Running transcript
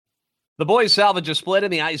The boys salvage a split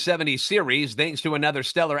in the I-70 series thanks to another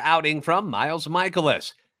stellar outing from Miles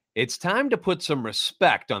Mikolas. It's time to put some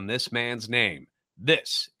respect on this man's name.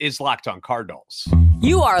 This is Locked on Cardinals.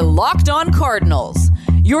 You are Locked on Cardinals,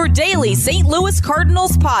 your daily St. Louis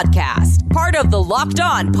Cardinals podcast, part of the Locked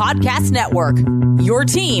on Podcast Network, your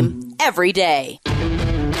team every day.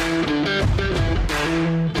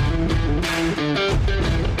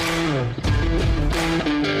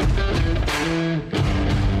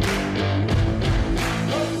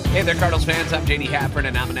 Hey there, Cardinals fans. I'm JD Hafford,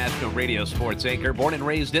 and I'm a national radio sports anchor, born and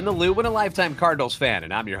raised in the Lou, and a lifetime Cardinals fan.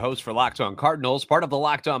 And I'm your host for Locked on Cardinals, part of the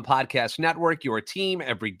Locked on Podcast Network, your team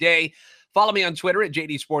every day. Follow me on Twitter at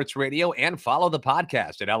JD Sports Radio and follow the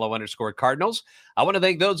podcast at LO_Cardinals. I want to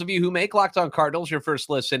thank those of you who make Locked on Cardinals your first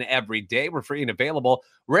listen every day. We're free and available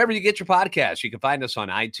wherever you get your podcasts. You can find us on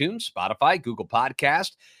iTunes, Spotify, Google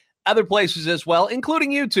Podcast, other places as well,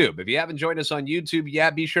 including YouTube. If you haven't joined us on YouTube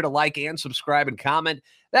yet, be sure to like and subscribe and comment.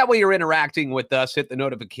 That way you're interacting with us. Hit the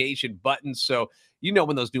notification button so you know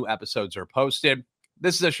when those new episodes are posted.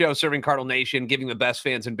 This is a show serving Cardinal Nation, giving the best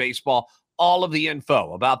fans in baseball all of the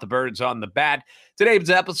info about the birds on the bat.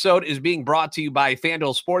 Today's episode is being brought to you by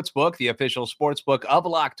FanDuel Sportsbook, the official sportsbook of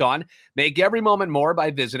Locked On. Make every moment more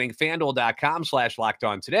by visiting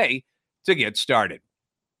FanDuel.com/LockedOn today to get started.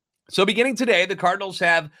 So beginning today, the Cardinals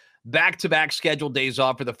have back-to-back scheduled days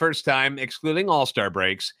off for the first time, excluding All-Star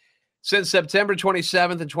breaks, since September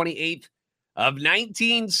 27th and 28th of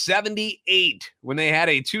 1978, when they had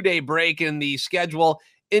a two-day break in the schedule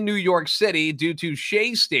in New York City due to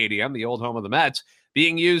Shea Stadium, the old home of the Mets,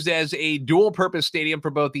 being used as a dual-purpose stadium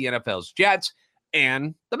for both the NFL's Jets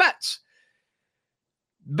and the Mets.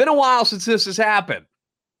 Been a while since this has happened.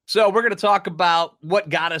 So we're going to talk about what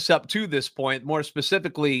got us up to this point, more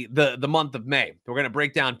specifically the month of May. We're going to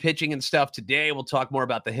break down pitching and stuff today. We'll talk more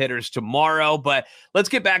about the hitters tomorrow, but let's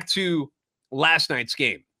get back to last night's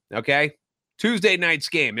game, okay? Tuesday night's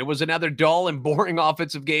game. It was another dull and boring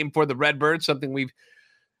offensive game for the Redbirds, something we've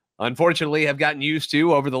unfortunately have gotten used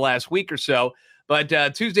to over the last week or so.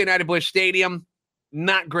 But Tuesday night at Busch Stadium,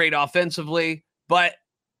 not great offensively, but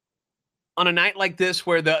on a night like this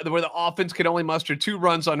where the offense could only muster 2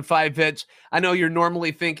 runs on 5 hits, I know you're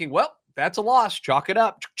normally thinking, well, that's a loss. Chalk it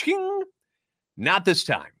up. Ching. Not this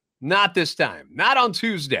time. Not this time. Not on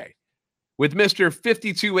Tuesday with Mr.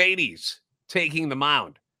 5280s taking the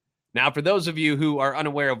mound. Now, for those of you who are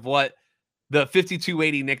unaware of what the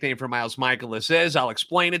 5280 nickname for Miles Mikolas is, I'll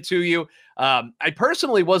explain it to you. I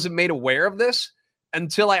personally wasn't made aware of this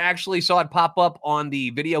until I actually saw it pop up on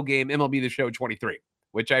the video game MLB The Show 23,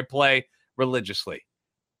 which I play religiously.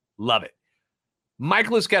 Love it.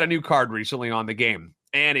 Mikolas got a new card recently on the game,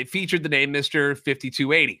 and it featured the name Mr.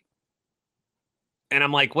 5280. And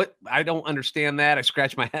I'm like, what? I don't understand that. I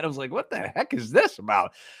scratched my head. I was like, what the heck is this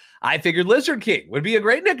about? I figured Lizard King would be a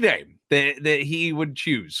great nickname that he would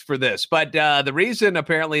choose for this. But the reason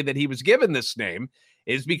apparently that he was given this name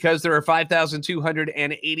is because there are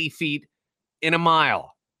 5,280 feet in a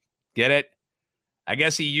mile. Get it? I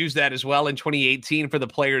guess he used that as well in 2018 for the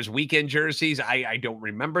Players' Weekend jerseys. I don't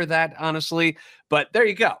remember that, honestly. But there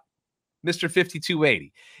you go. Mr.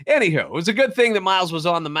 5280. Anywho, it was a good thing that Miles was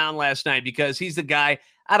on the mound last night because he's the guy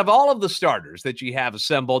out of all of the starters that you have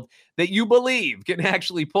assembled that you believe can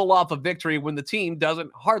actually pull off a victory when the team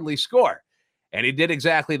doesn't hardly score. And he did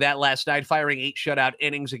exactly that last night, firing 8 shutout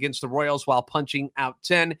innings against the Royals while punching out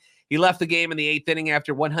 10. He left the game in the 8th inning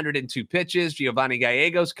after 102 pitches. Giovanni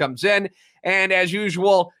Gallegos comes in, and as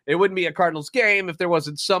usual, it wouldn't be a Cardinals game if there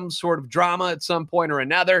wasn't some sort of drama at some point or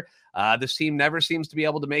another. This team never seems to be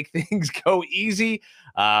able to make things go easy.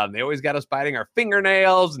 They always got us biting our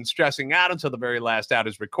fingernails and stressing out until the very last out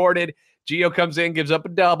is recorded. Gio comes in, gives up a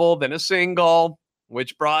double, then a single,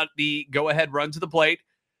 which brought the go-ahead run to the plate.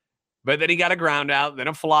 But then he got a ground out, then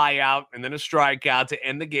a fly out, and then a strikeout to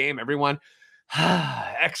end the game. Everyone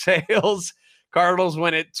exhales. Cardinals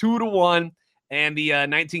win it 2-1, and the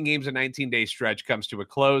 19 games and 19-day stretch comes to a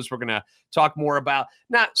close. We're going to talk more about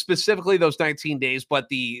not specifically those 19 days, but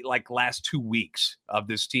the last 2 weeks of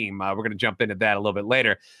this team. We're going to jump into that a little bit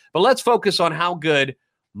later. But let's focus on how good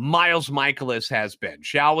Miles Mikolas has been,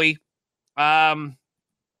 shall we? Miles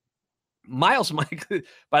Mikolas,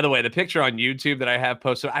 by the way, the picture on YouTube that I have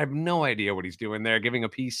posted, I have no idea what he's doing there, giving a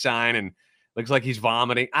peace sign and looks like he's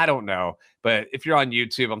vomiting. I don't know. But if you're on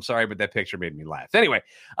YouTube, I'm sorry, but that picture made me laugh. Anyway,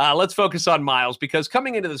 let's focus on Miles because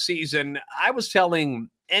coming into the season, I was telling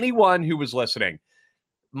anyone who was listening,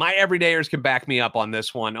 my everydayers can back me up on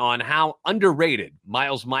this one, on how underrated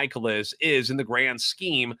Miles Mikolas is in the grand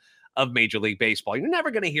scheme of Major League Baseball. You're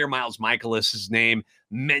never going to hear Miles Mikolas' name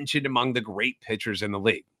mentioned among the great pitchers in the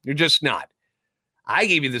league. You're just not. I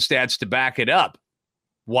gave you the stats to back it up,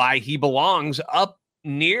 why he belongs up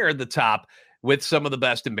near the top with some of the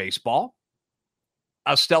best in baseball.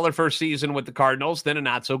 A stellar first season with the Cardinals, then a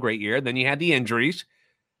not-so-great year. Then you had the injuries,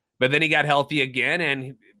 but then he got healthy again,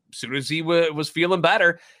 and as soon as he was feeling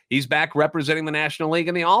better, he's back representing the National League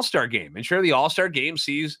in the All-Star game. And sure, the All-Star game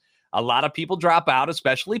sees a lot of people drop out,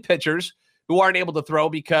 especially pitchers who aren't able to throw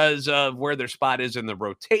because of where their spot is in the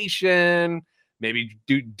rotation, maybe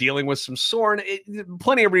dealing with some soreness.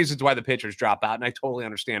 Plenty of reasons why the pitchers drop out, and I totally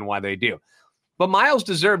understand why they do. But Miles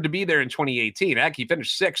deserved to be there in 2018. Heck, he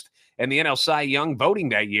finished 6th in the NL Cy Young voting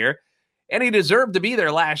that year, and he deserved to be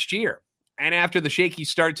there last year. And after the shaky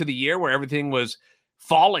start to the year where everything was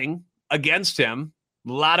falling against him,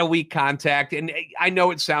 a lot of weak contact, and I know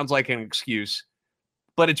it sounds like an excuse,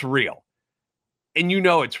 but it's real. And you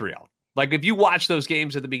know it's real. Like, if you watch those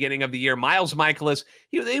games at the beginning of the year, Miles Mikolas,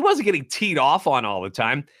 he wasn't getting teed off on all the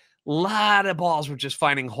time. A lot of balls were just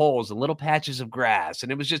finding holes and little patches of grass,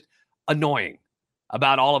 and it was just annoying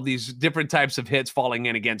about all of these different types of hits falling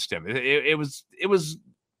in against him. It was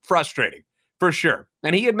frustrating, for sure.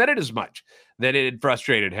 And he admitted as much, that it had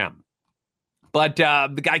frustrated him. But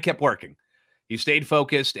the guy kept working. He stayed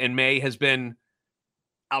focused, and May has been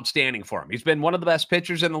outstanding for him. He's been one of the best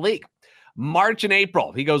pitchers in the league. March and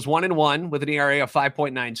April, he goes 1-1 with an ERA of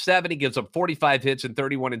 5.97. He gives up 45 hits in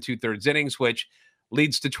 31 2/3 innings, which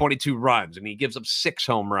leads to 22 runs, and he gives up 6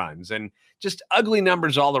 home runs, and just ugly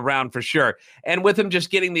numbers all around for sure. And with him just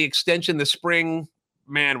getting the extension this spring,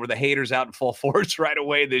 man, were the haters out in full force right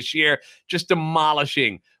away this year, just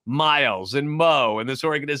demolishing Miles and Mo and this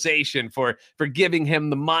organization for giving him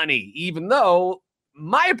the money, even though,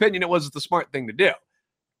 my opinion, it was the smart thing to do.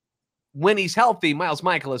 When he's healthy, Miles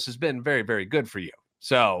Mikolas has been very, very good for you.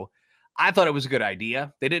 So I thought it was a good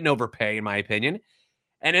idea. They didn't overpay, in my opinion.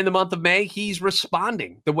 And in the month of May, he's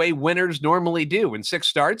responding the way winners normally do. In 6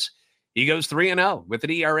 starts, he goes 3-0 with an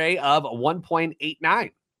ERA of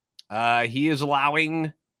 1.89. He is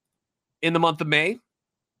allowing, in the month of May,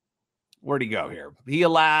 where'd he go here? He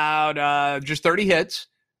allowed just 30 hits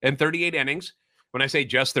in 38 innings. When I say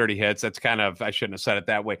just 30 hits, that's kind of, I shouldn't have said it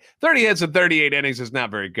that way. 30 hits in 38 innings is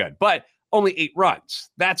not very good, but only 8 runs.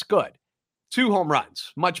 That's good. 2 home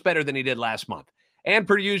runs, much better than he did last month. And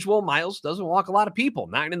per usual, Miles doesn't walk a lot of people.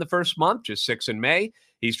 9 in the first month, just 6 in May.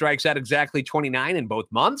 He strikes out exactly 29 in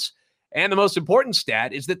both months. And the most important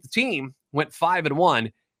stat is that the team went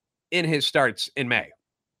 5-1 in his starts in May.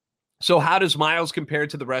 So how does Miles compare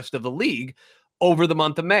to the rest of the league over the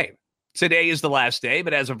month of May? Today is the last day,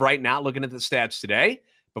 but as of right now, looking at the stats today,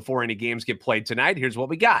 before any games get played tonight, here's what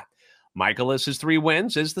we got. Mikolas' 3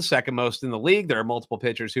 wins is the second most in the league. There are multiple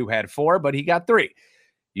pitchers who had 4, but he got 3.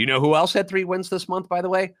 You know who else had 3 wins this month, by the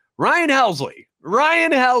way? Ryan Helsley.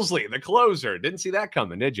 Ryan Helsley, the closer. Didn't see that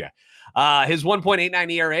coming, did you? His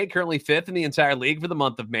 1.89 ERA, currently 5th in the entire league for the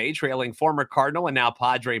month of May, trailing former Cardinal and now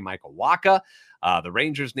Padre Michael Wacha, the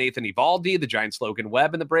Rangers' Nathan Eovaldi, the Giants' Logan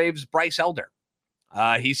Webb, and the Braves' Bryce Elder.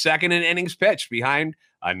 He's second in innings pitched behind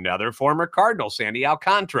another former Cardinal, Sandy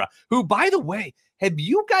Alcantara, who, by the way, have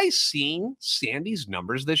you guys seen Sandy's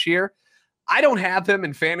numbers this year? I don't have him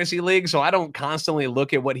in fantasy league, so I don't constantly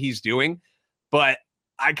look at what he's doing, but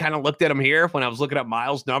I kind of looked at him here when I was looking at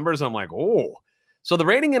Miles' numbers. I'm like, oh. So the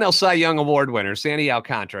reigning NL Cy Young Award winner, Sandy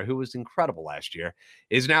Alcantara, who was incredible last year,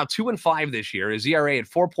 is now 2-5 this year. His ERA at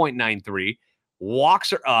 4.93.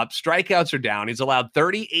 Walks are up, strikeouts are down. He's allowed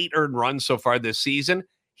 38 earned runs so far this season.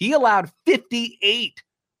 He allowed 58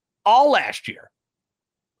 all last year.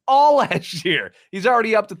 All last year. He's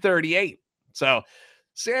already up to 38. So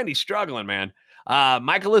Sandy's struggling, man.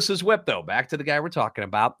 Mikolas' whip, though, back to the guy we're talking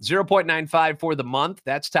about. 0.95 for the month.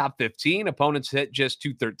 That's top 15. Opponents hit just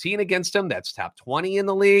 213 against him. That's top 20 in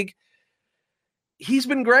the league. He's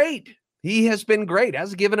been great. He has been great.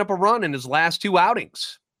 Hasn't given up a run in his last 2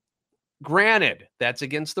 outings. Granted, that's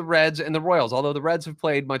against the Reds and the Royals, although the Reds have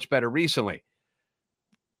played much better recently.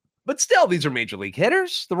 But still, these are major league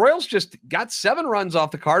hitters. The Royals just got 7 runs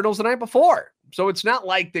off the Cardinals the night before. So it's not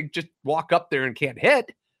like they just walk up there and can't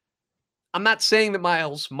hit. I'm not saying that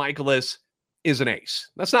Miles Mikolas is an ace.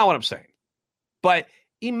 That's not what I'm saying. But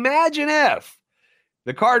imagine if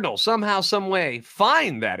the Cardinals somehow, some way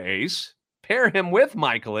find that ace, pair him with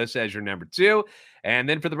Mikolas as your number 2, and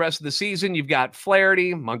then for the rest of the season, you've got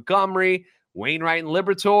Flaherty, Montgomery, Wainwright, and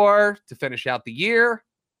Liberatore to finish out the year.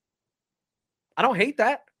 I don't hate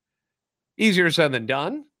that. Easier said than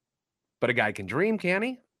done, but a guy can dream, can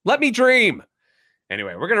he? Let me dream.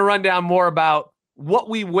 Anyway, we're going to run down more about what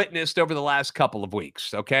we witnessed over the last couple of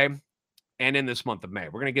weeks, okay? And in this month of May.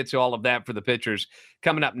 We're going to get to all of that for the pitchers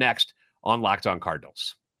coming up next on Locked On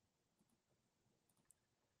Cardinals.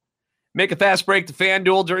 Make a fast break to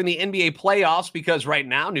FanDuel during the NBA playoffs because right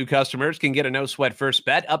now new customers can get a no-sweat first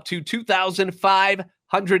bet up to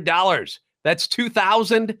 $2,500. That's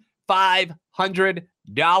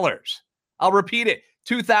 $2,500. I'll repeat it,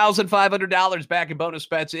 $2,500 back in bonus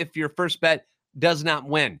bets if your first bet does not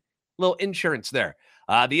win. A little insurance there.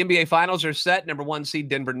 The NBA Finals are set. Number 1 seed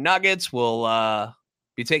Denver Nuggets will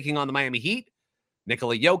be taking on the Miami Heat.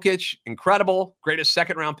 Nikola Jokic, incredible, greatest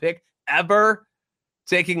second-round pick ever,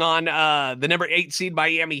 taking on the number 8 seed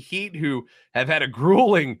Miami Heat, who have had a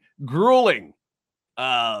grueling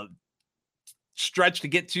stretch to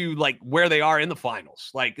get to like where they are in the finals.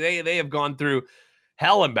 Like they have gone through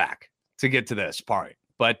hell and back to get to this part.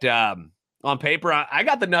 But on paper, I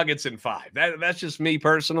got the Nuggets in 5. That's just me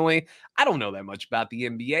personally. I don't know that much about the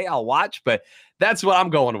NBA. I'll watch, but that's what I'm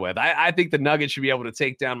going with. I think the Nuggets should be able to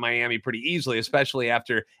take down Miami pretty easily, especially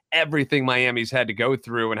after everything Miami's had to go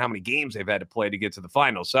through and how many games they've had to play to get to the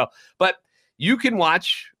finals. So, but you can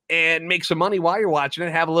watch and make some money while you're watching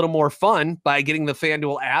it, have a little more fun by getting the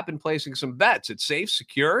FanDuel app and placing some bets. It's safe,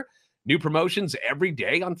 secure, new promotions every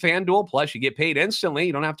day on FanDuel. Plus, you get paid instantly.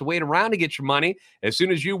 You don't have to wait around to get your money. As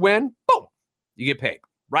soon as you win, boom, you get paid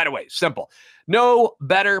right away. Simple. No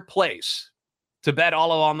better place to bet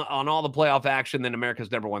on all the playoff action than America's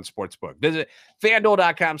 #1 sportsbook. Visit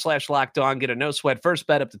FanDuel.com/LockedOn. Get a no-sweat first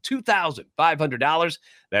bet up to $2,500.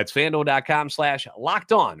 That's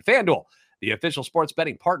FanDuel.com/LockedOn. FanDuel, the official sports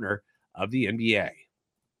betting partner of the NBA.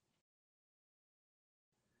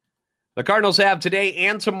 The Cardinals have today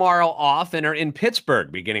and tomorrow off and are in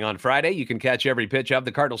Pittsburgh beginning on Friday. You can catch every pitch of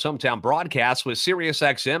the Cardinals' hometown broadcast with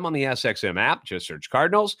SiriusXM on the SXM app. Just search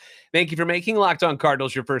Cardinals. Thank you for making Locked On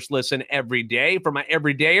Cardinals your first listen every day. For my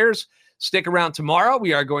everydayers, stick around tomorrow.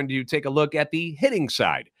 We are going to take a look at the hitting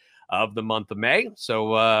side of the month of May.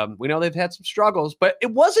 So we know they've had some struggles, but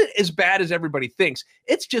it wasn't as bad as everybody thinks.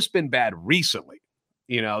 It's just been bad recently.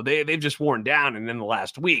 You know, they've just worn down, and in the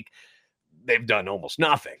last week, they've done almost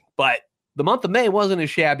nothing. But the month of May wasn't as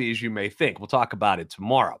shabby as you may think. We'll talk about it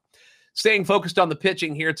tomorrow. Staying focused on the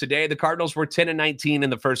pitching here today, the Cardinals were 10-19 in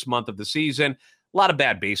the first month of the season. A lot of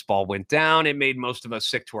bad baseball went down. It made most of us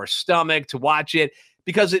sick to our stomach to watch it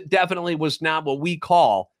because it definitely was not what we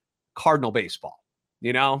call Cardinal baseball.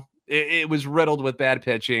 You know, it was riddled with bad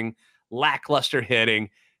pitching, lackluster hitting,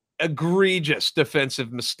 egregious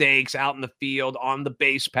defensive mistakes out in the field, on the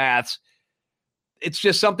base paths. It's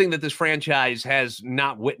just something that this franchise has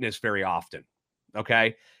not witnessed very often,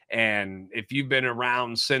 okay? And if you've been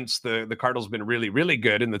around since the Cardinals been really, really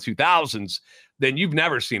good in the 2000s, then you've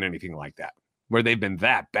never seen anything like that, where they've been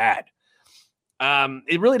that bad.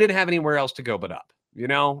 It really didn't have anywhere else to go but up. You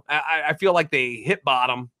know, I feel like they hit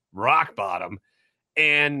bottom, rock bottom,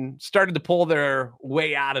 and started to pull their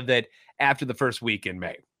way out of it after the first week in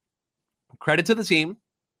May. Credit to the team,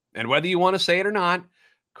 and whether you want to say it or not,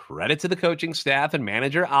 credit to the coaching staff and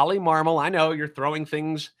manager Ollie Marmol. I know you're throwing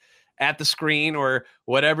things at the screen or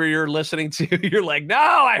whatever you're listening to. You're like, no,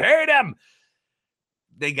 I hate him.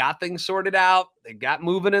 They got things sorted out. They got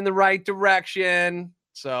moving in the right direction.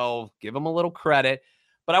 So give them a little credit.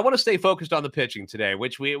 But I want to stay focused on the pitching today,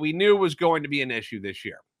 which we knew was going to be an issue this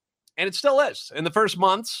year. And it still is. In the first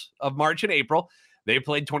months of March and April, they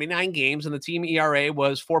played 29 games, and the team ERA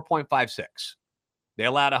was 4.56. They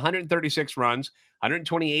allowed 136 runs,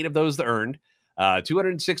 128 of those earned,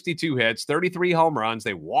 262 hits, 33 home runs.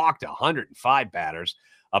 They walked 105 batters.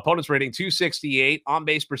 Opponents rating 268,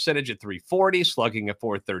 on-base percentage at 340, slugging at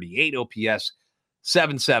 438, OPS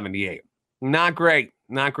 778. Not great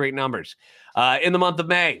numbers. In the month of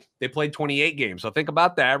May, they played 28 games. So think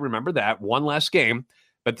about that. Remember that. One less game.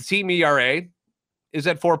 But the team ERA is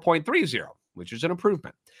at 4.30, which is an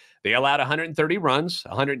improvement. They allowed 130 runs,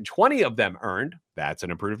 120 of them earned. That's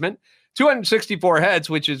an improvement. 264 hits,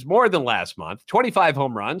 which is more than last month. 25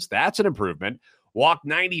 home runs. That's an improvement. Walked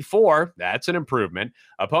 94. That's an improvement.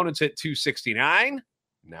 Opponents hit 269.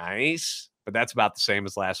 Nice. But that's about the same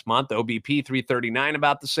as last month. OBP 339,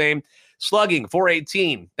 about the same. Slugging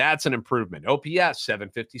 418. That's an improvement. OPS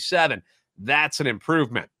 757. That's an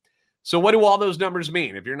improvement. So what do all those numbers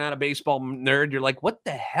mean? If you're not a baseball nerd, you're like, what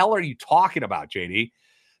the hell are you talking about, JD?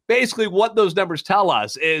 Basically, what those numbers tell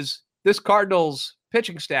us is this Cardinals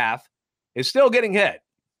pitching staff is still getting hit.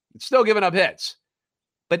 It's still giving up hits,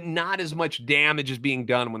 but not as much damage is being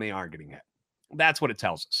done when they are getting hit. That's what it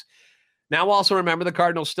tells us. Now, also remember, the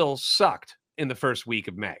Cardinals still sucked in the first week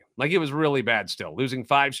of May. Like, it was really bad still, losing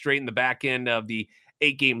 5 straight in the back end of the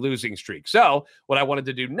 8-game losing streak. So what I wanted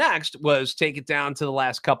to do next was take it down to the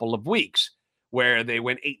last couple of weeks where they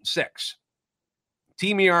went 8-6.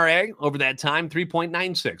 Team ERA over that time,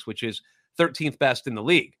 3.96, which is 13th best in the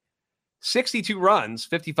league. 62 runs,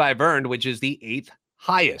 55 earned, which is the 8th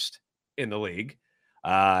highest in the league.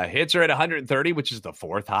 Hits are at 130, which is the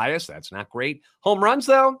 4th highest. That's not great. Home runs,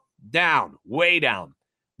 though, down, way down.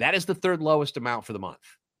 That is the 3rd lowest amount for the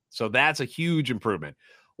month. So that's a huge improvement.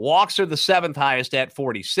 Walks are the 7th highest at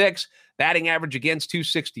 46. Batting average against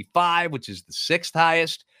 265, which is the 6th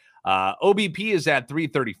highest. OBP is at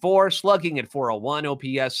 334. Slugging at 401.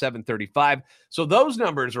 OPS 735. So those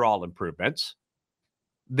numbers are all improvements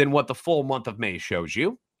than what the full month of May shows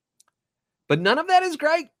you. But none of that is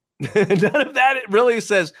great. None of that, it really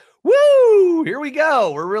says, woo, here we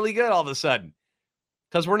go. We're really good all of a sudden.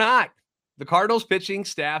 Because we're not. The Cardinals pitching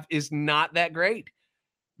staff is not that great.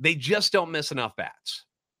 They just don't miss enough bats.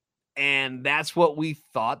 And that's what we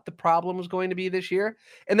thought the problem was going to be this year.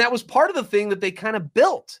 And that was part of the thing that they kind of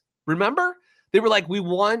built. Remember? They were like, we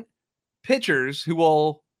want pitchers who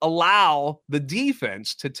will allow the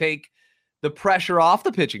defense to take the pressure off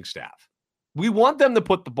the pitching staff. We want them to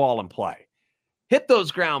put the ball in play. Hit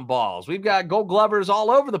those ground balls. We've got Gold Glovers all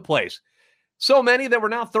over the place. So many that we're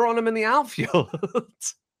now throwing them in the outfield.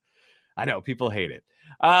 I know, people hate it.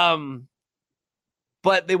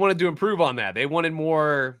 But they wanted to improve on that. They wanted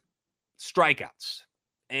more strikeouts.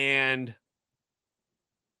 And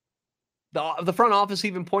the front office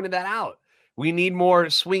even pointed that out. We need more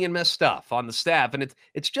swing and miss stuff on the staff. And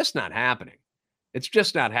it's just not happening. It's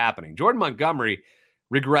just not happening. Jordan Montgomery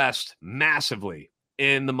regressed massively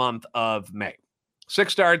in the month of May.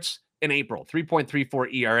 6 starts in April,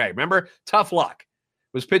 3.34 ERA. Remember, tough luck.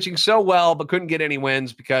 Was pitching so well, but couldn't get any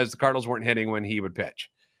wins because the Cardinals weren't hitting when he would pitch.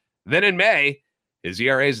 Then in May, his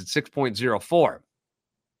ERA is at 6.04.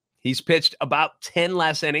 He's pitched about 10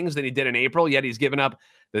 less innings than he did in April, yet he's given up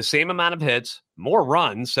the same amount of hits, more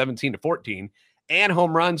runs, 17-14, and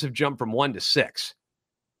home runs have jumped from 1 to 6.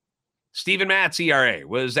 Steven Matt's ERA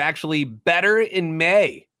was actually better in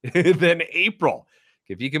May than April.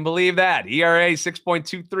 If you can believe that. ERA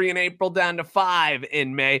 6.23 in April, down to 5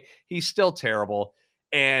 in May. He's still terrible.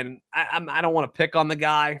 And I don't want to pick on the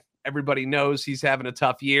guy. Everybody knows he's having a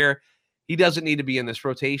tough year. He doesn't need to be in this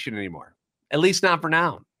rotation anymore. At least not for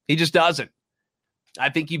now. He just doesn't. I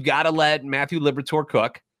think you've got to let Matthew Liberatore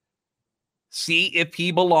cook. See if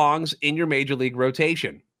he belongs in your major league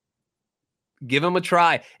rotation. Give him a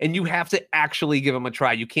try. And you have to actually give him a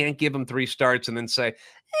try. You can't give him 3 starts and then say,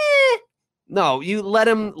 No, you let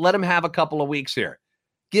him have a couple of weeks here.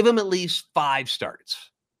 Give him at least 5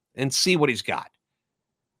 starts and see what he's got.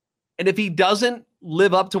 And if he doesn't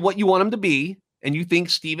live up to what you want him to be, and you think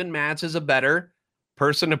Steven Matz is a better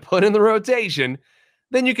person to put in the rotation,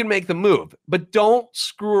 then you can make the move. But don't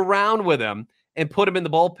screw around with him and put him in the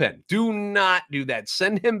bullpen. Do not do that.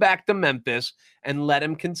 Send him back to Memphis and let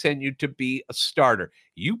him continue to be a starter.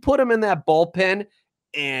 You put him in that bullpen,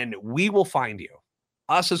 and we will find you.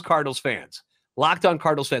 Us as Cardinals fans, Locked On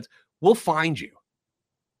Cardinals fans, we'll find you.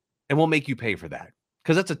 And we'll make you pay for that.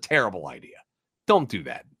 Because that's a terrible idea. Don't do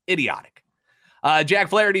that. Idiotic. Jack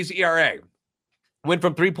Flaherty's ERA went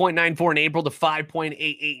from 3.94 in April to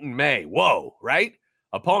 5.88 in May. Whoa, right?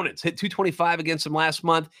 Opponents hit 225 against him last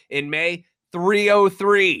month. In May,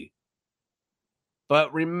 303.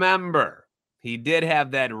 But remember, he did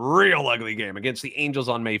have that real ugly game against the Angels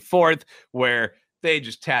on May 4th where they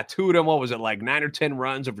just tattooed him. What was it, like 9 or 10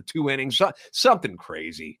 runs over 2 innings? Something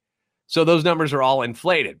crazy. So those numbers are all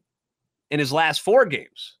inflated. In his last 4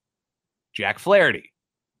 games, Jack Flaherty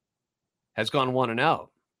has gone 1-0,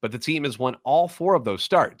 but the team has won all 4 of those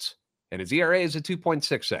starts, and his ERA is at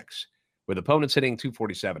 2.66, with opponents hitting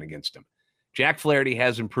 247 against him. Jack Flaherty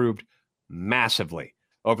has improved massively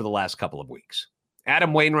over the last couple of weeks.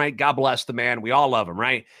 Adam Wainwright, God bless the man. We all love him,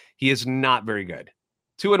 right? He is not very good.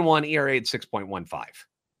 2-1 ERA at 6.15.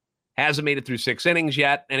 Hasn't made it through 6 innings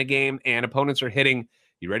yet in a game, and opponents are hitting,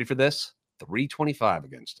 you ready for this? 325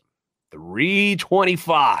 against him.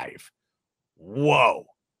 325. Whoa.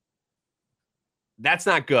 That's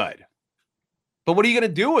not good. But what are you going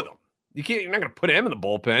to do with him? You're not going to put him in the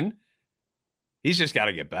bullpen. He's just got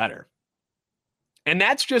to get better. And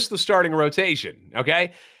that's just the starting rotation,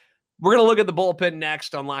 okay? We're going to look at the bullpen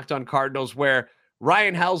next on Locked On Cardinals, where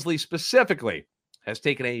Ryan Helsley specifically has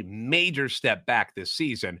taken a major step back this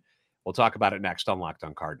season. We'll talk about it next on Locked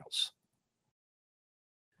On Cardinals.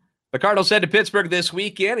 The Cardinals head to Pittsburgh this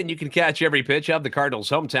weekend, and you can catch every pitch of the Cardinals'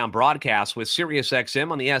 hometown broadcast with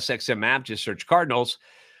SiriusXM on the SXM app. Just search Cardinals.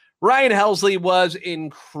 Ryan Helsley was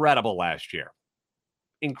incredible last year.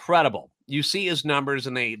 Incredible. You see his numbers,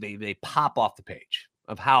 and they pop off the page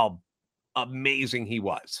of how amazing he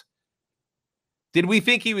was. Did we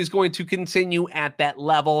think he was going to continue at that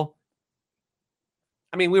level?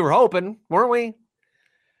 I mean, we were hoping, weren't we?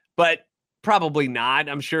 But probably not.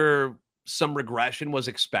 I'm sure some regression was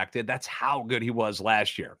expected. That's how good he was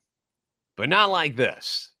last year. But not like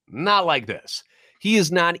this. Not like this. He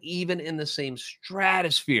is not even in the same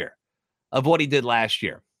stratosphere of what he did last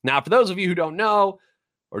year. Now, for those of you who don't know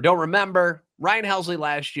or don't remember, Ryan Helsley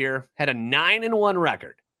last year had a 9-1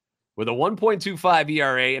 record with a 1.25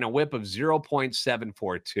 ERA and a whip of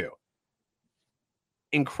 0.742.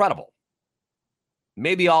 Incredible.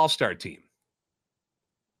 Maybe all-star team.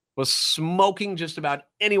 Was smoking just about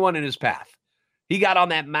anyone in his path. He got on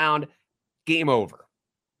that mound, game over.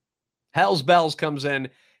 Hells Bells comes in,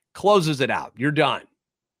 closes it out. You're done.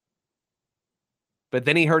 But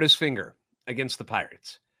then he hurt his finger against the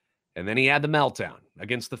Pirates. And then he had the meltdown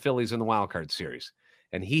against the Phillies in the wild card series.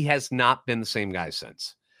 And he has not been the same guy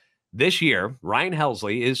since. This year, Ryan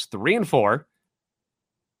Helsley is 3-4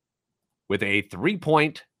 with a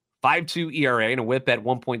 3.52 ERA and a whip at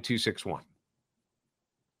 1.261.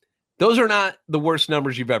 Those are not the worst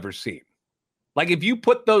numbers you've ever seen. Like, if you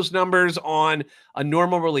put those numbers on a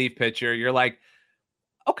normal relief pitcher, you're like,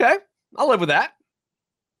 okay, I'll live with that.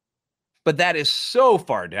 But that is so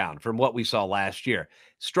far down from what we saw last year.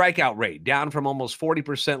 Strikeout rate down from almost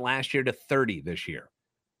 40% last year to 30% this year.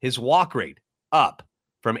 His walk rate up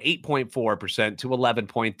from 8.4% to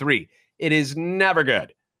 11.3%. It is never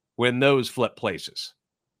good when those flip places.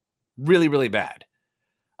 Really, really bad.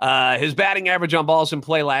 His batting average on balls in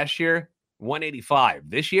play last year, 185.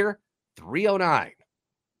 This year, 309.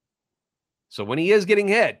 So when he is getting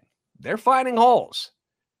hit, they're finding holes.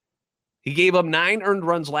 He gave up 9 earned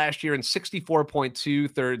runs last year in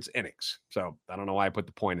 64.2 thirds innings. So I don't know why I put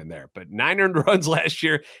the point in there, but 9 earned runs last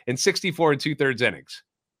year in 64 2/3 innings.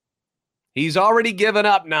 He's already given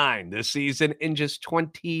up 9 this season in just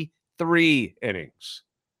 23 innings.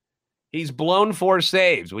 He's blown 4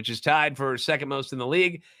 saves, which is tied for second most in the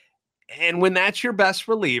league. And when that's your best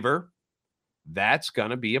reliever, that's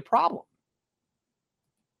going to be a problem.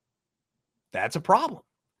 That's a problem.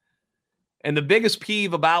 And the biggest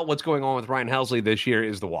peeve about what's going on with Ryan Helsley this year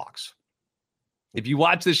is the walks. If you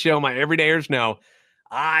watch this show, my everydayers know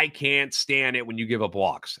I can't stand it when you give up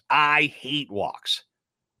walks. I hate walks.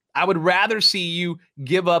 I would rather see you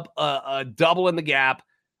give up a double in the gap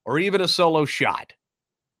or even a solo shot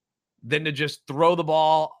than to just throw the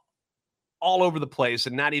ball all over the place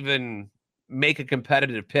and not even make a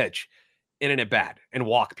competitive pitch in an at-bat and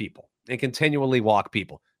walk people and continually walk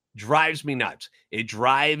people. Drives me nuts. It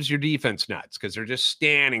drives your defense nuts because they're just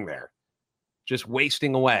standing there, just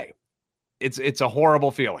wasting away. It's a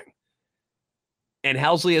horrible feeling. And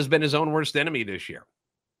Helsley has been his own worst enemy this year,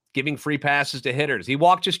 giving free passes to hitters. He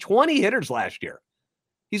walked just 20 hitters last year.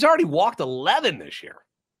 He's already walked 11 this year.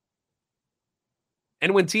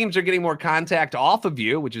 And when teams are getting more contact off of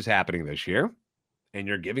you, which is happening this year, and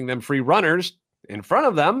you're giving them free runners in front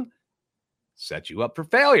of them, set you up for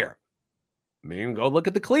failure. I mean, go look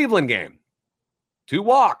at the Cleveland game. 2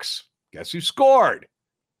 walks. Guess who scored?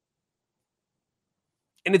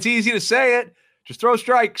 And it's easy to say it. Just throw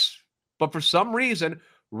strikes. But for some reason,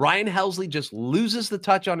 Ryan Helsley just loses the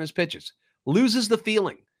touch on his pitches, loses the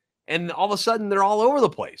feeling. And all of a sudden, they're all over the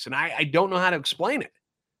place. And I don't know how to explain it.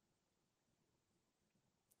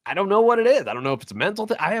 I don't know what it is. I don't know if it's a mental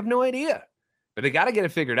thing. I have no idea. But they got to get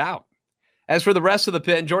it figured out. As for the rest of the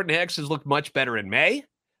pen, Jordan Hicks has looked much better in May.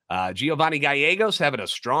 Giovanni Gallegos having a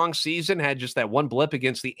strong season, had just that one blip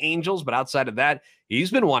against the Angels, but outside of that,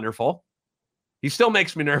 he's been wonderful. He still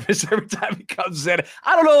makes me nervous every time he comes in.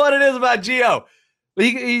 I don't know what it is about Gio.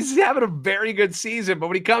 He's having a very good season, but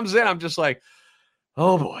when he comes in, I'm just like,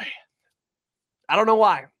 oh boy. I don't know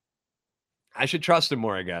why. I should trust him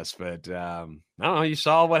more, I guess, but I don't know. You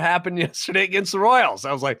saw what happened yesterday against the Royals.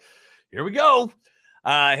 I was like, here we go.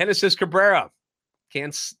 Genesis Cabrera.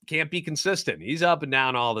 Can't be consistent. He's up and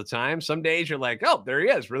down all the time. Some days you're like, oh, there he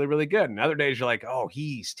is. Really, really good. And other days you're like, oh,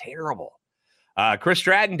 he's terrible. Chris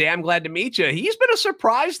Stratton, damn glad to meet you. He's been a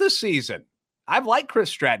surprise this season. I've liked Chris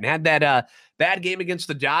Stratton. Had that bad game against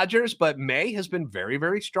the Dodgers, but May has been very,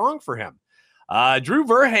 very strong for him. Drew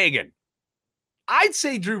Verhagen. I'd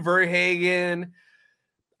say Drew Verhagen,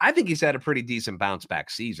 I think he's had a pretty decent bounce back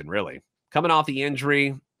season, really. Coming off the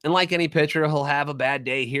injury. And like any pitcher, he'll have a bad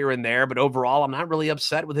day here and there, but overall, I'm not really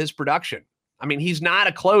upset with his production. I mean, he's not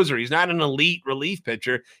a closer. He's not an elite relief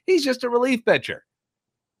pitcher. He's just a relief pitcher.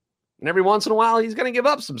 And every once in a while, he's going to give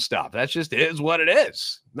up some stuff. That's just is what it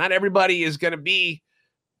is. Not everybody is going to be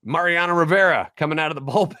Mariano Rivera coming out of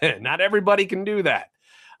the bullpen. Not everybody can do that.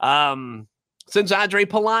 Since Andre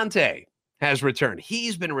Palante has returned,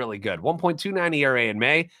 he's been really good. 1.29 ERA in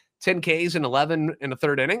May, 10 Ks in 11 and a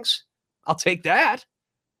third innings. I'll take that.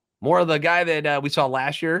 More of the guy that we saw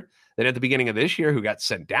last year than at the beginning of this year who got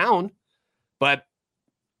sent down. But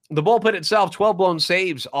The bullpen itself, 12 blown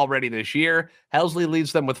saves already this year. Helsley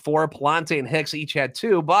leads them with 4. Palante and Hicks each had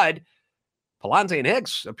 2, but Palante and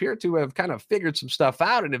Hicks appear to have kind of figured some stuff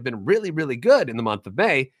out and have been really, really good in the month of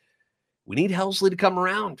May. We need Helsley to come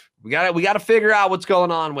around. We got to figure out what's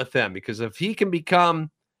going on with them, because if he can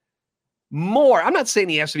become more, I'm not saying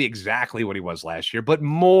he has to be exactly what he was last year, but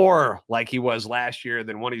more like he was last year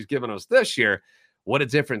than what he's given us this year, what a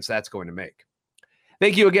difference that's going to make.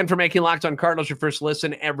 Thank you again for making Locked On Cardinals your first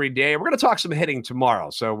listen every day. We're going to talk some hitting tomorrow,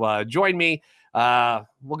 so join me.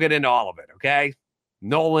 We'll get into all of it, okay?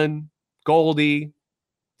 Nolan, Goldie,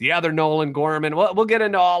 the other Nolan, Gorman. We'll get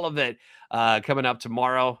into all of it coming up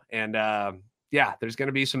tomorrow. And, there's going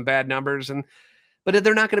to be some bad numbers, but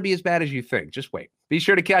they're not going to be as bad as you think. Just wait. Be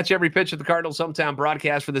sure to catch every pitch of the Cardinals' hometown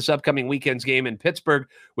broadcast for this upcoming weekend's game in Pittsburgh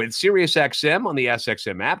with SiriusXM on the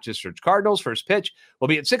SXM app. Just search Cardinals. First pitch will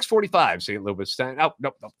be at 6:45 St. Louis time. Oh,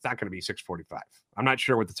 nope, it's not going to be 6:45. I'm not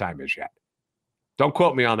sure what the time is yet. Don't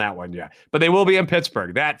quote me on that one yet. But they will be in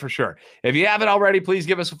Pittsburgh, that for sure. If you haven't already, please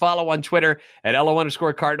give us a follow on Twitter at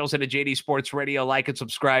 @LO_Cardinals and at JD Sports Radio. Like and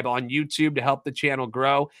subscribe on YouTube to help the channel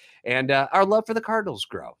grow and our love for the Cardinals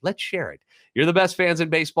grow. Let's share it. You're the best fans in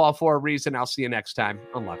baseball for a reason. I'll see you next time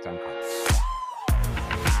on Locked On Cardinals.